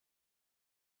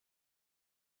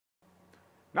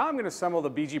Now I'm going to assemble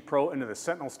the BG Pro into the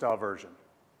Sentinel-style version.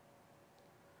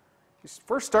 You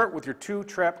first start with your two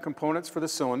trap components for the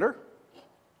cylinder.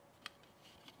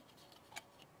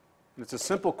 And it's a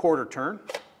simple quarter turn.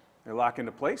 They lock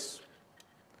into place.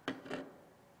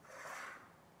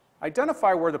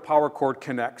 Identify where the power cord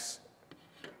connects.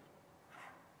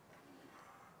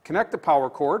 Connect the power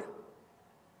cord.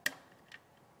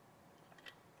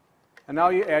 And now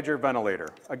you add your ventilator.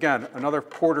 Again, another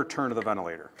quarter turn of the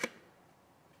ventilator.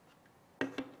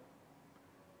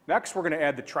 Next, we're going to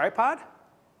add the tripod.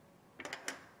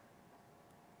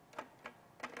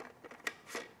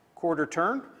 Quarter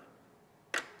turn.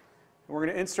 And we're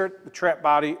going to insert the trap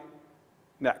body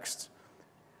next.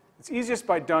 It's easiest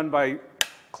done by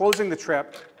closing the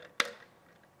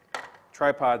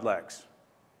tripod legs.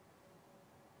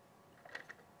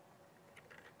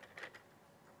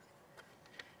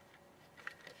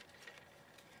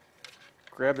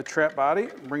 Grab the trap body,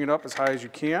 bring it up as high as you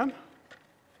can.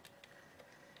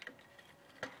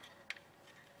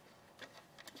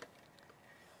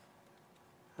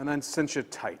 And then cinch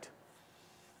it tight.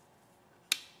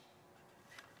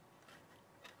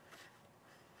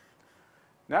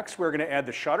 Next, we're going to add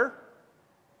the shutter.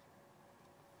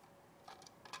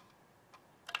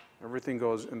 Everything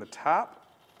goes in the top,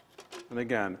 and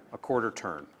again, a quarter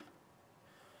turn.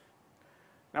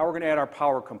 Now we're going to add our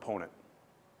power component.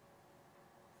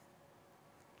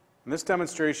 In this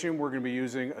demonstration, we're going to be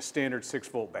using a standard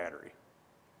 6-volt battery.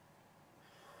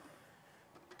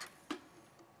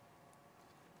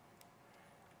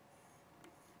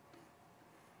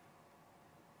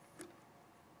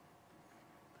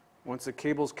 Once the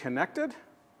cable's connected,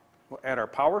 we'll add our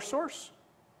power source.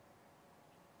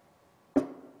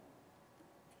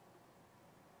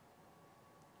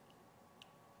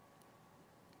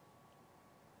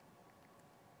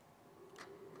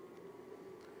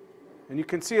 And you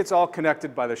can see it's all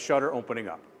connected by the shutter opening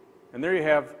up. And there you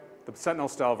have the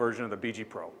Sentinel-style version of the BG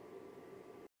Pro.